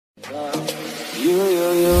If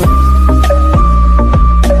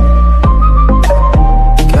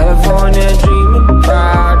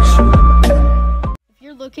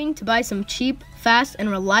you're looking to buy some cheap, fast, and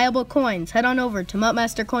reliable coins, head on over to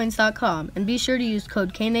muttmastercoins.com and be sure to use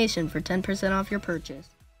code KNATION for 10% off your purchase.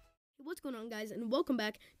 What's going on, guys, and welcome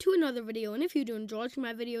back to another video. And if you do enjoy watching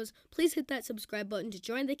my videos, please hit that subscribe button to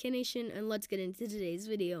join the KNation, and let's get into today's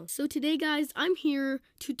video. So today, guys, I'm here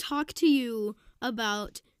to talk to you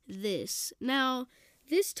about this. Now,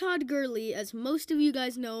 this Todd Gurley, as most of you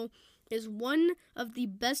guys know, is one of the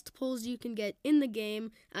best pulls you can get in the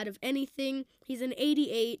game out of anything. He's an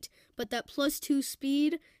 88, but that +2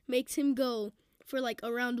 speed makes him go for like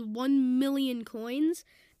around 1 million coins,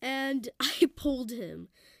 and I pulled him.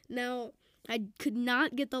 Now, I could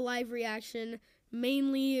not get the live reaction,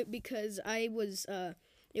 mainly because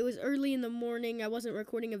it was early in the morning. I wasn't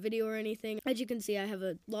recording a video or anything. As you can see, I have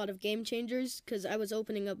a lot of game changers because I was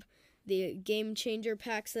opening up the game changer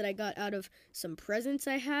packs that I got out of some presents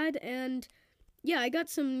I had, and yeah, I got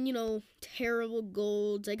some, terrible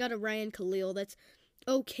golds. I got a Ryan Khalil that's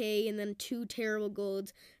okay, and then 2 terrible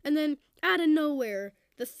golds, and then out of nowhere,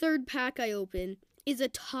 the third pack I open is a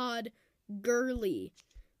Todd Gurley.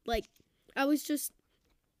 Like, I was just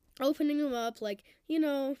opening them up, like,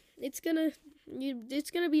 it's gonna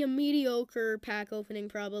be a mediocre pack opening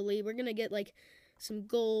probably. We're gonna get like some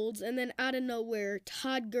golds, and then out of nowhere,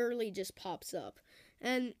 Todd Gurley just pops up.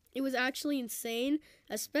 And it was actually insane,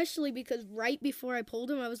 especially because right before I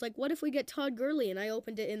pulled him, I was like, what if we get Todd Gurley? And I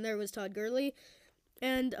opened it, and there was Todd Gurley.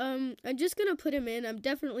 And I'm just gonna put him in. I'm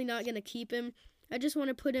definitely not gonna keep him. I just want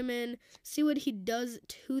to put him in, see what he does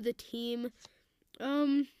to the team.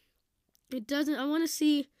 I want to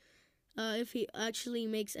see if he actually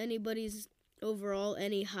makes anybody's overall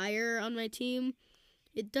any higher on my team.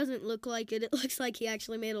 It doesn't look like it. It looks like he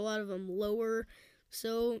actually made a lot of them lower.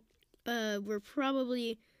 So, we're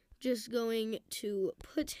probably just going to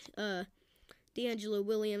put D'Angelo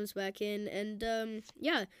Williams back in. And,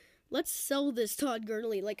 yeah, let's sell this Todd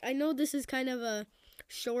Gurley. Like, I know this is kind of a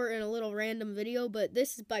short and a little random video, but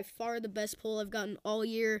this is by far the best pull I've gotten all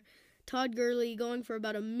year. Todd Gurley going for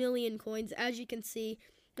about 1 million coins, as you can see,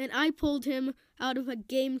 and I pulled him out of a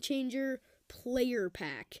Game Changer player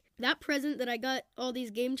pack. That present that I got all these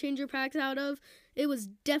Game Changer packs out of, it was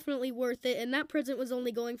definitely worth it, and that present was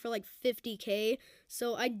only going for like 50K,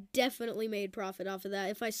 so I definitely made profit off of that.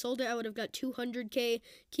 If I sold it, I would have got 200K.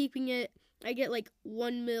 Keeping it, I get like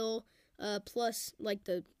 1 mil, plus like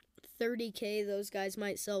the 30K those guys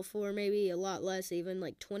might sell for, maybe a lot less, even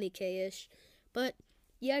like 20K-ish. But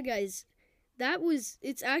yeah, guys,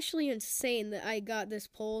 it's actually insane that I got this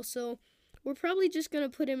pull, so we're probably just going to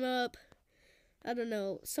put him up, I don't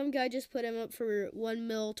know, some guy just put him up for 1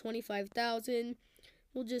 mil, 25,000.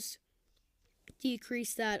 We'll just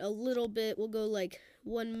decrease that a little bit. We'll go like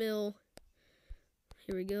 1 mil.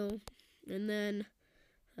 Here we go. And then,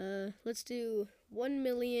 let's do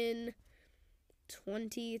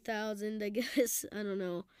 1,020,000, I guess. I don't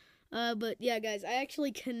know. But yeah, guys, I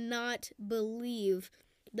actually cannot believe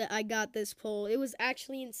that I got this pull. It was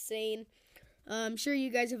actually insane. I'm sure you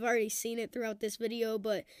guys have already seen it throughout this video,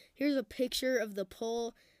 but here's a picture of the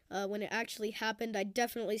pull when it actually happened. I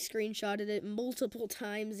definitely screenshotted it multiple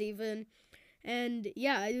times even. And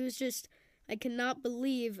yeah, it was just, I cannot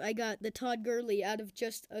believe I got the Todd Gurley out of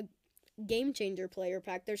just a Game Changer player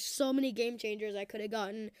pack. There's so many Game Changers I could have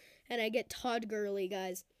gotten, and I get Todd Gurley,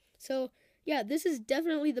 guys. So yeah, this is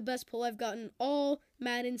definitely the best pull I've gotten all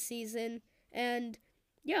Madden season, and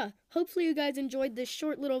yeah, hopefully you guys enjoyed this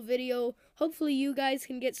short little video. Hopefully you guys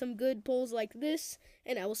can get some good pulls like this,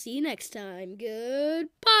 and I will see you next time.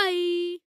 Goodbye!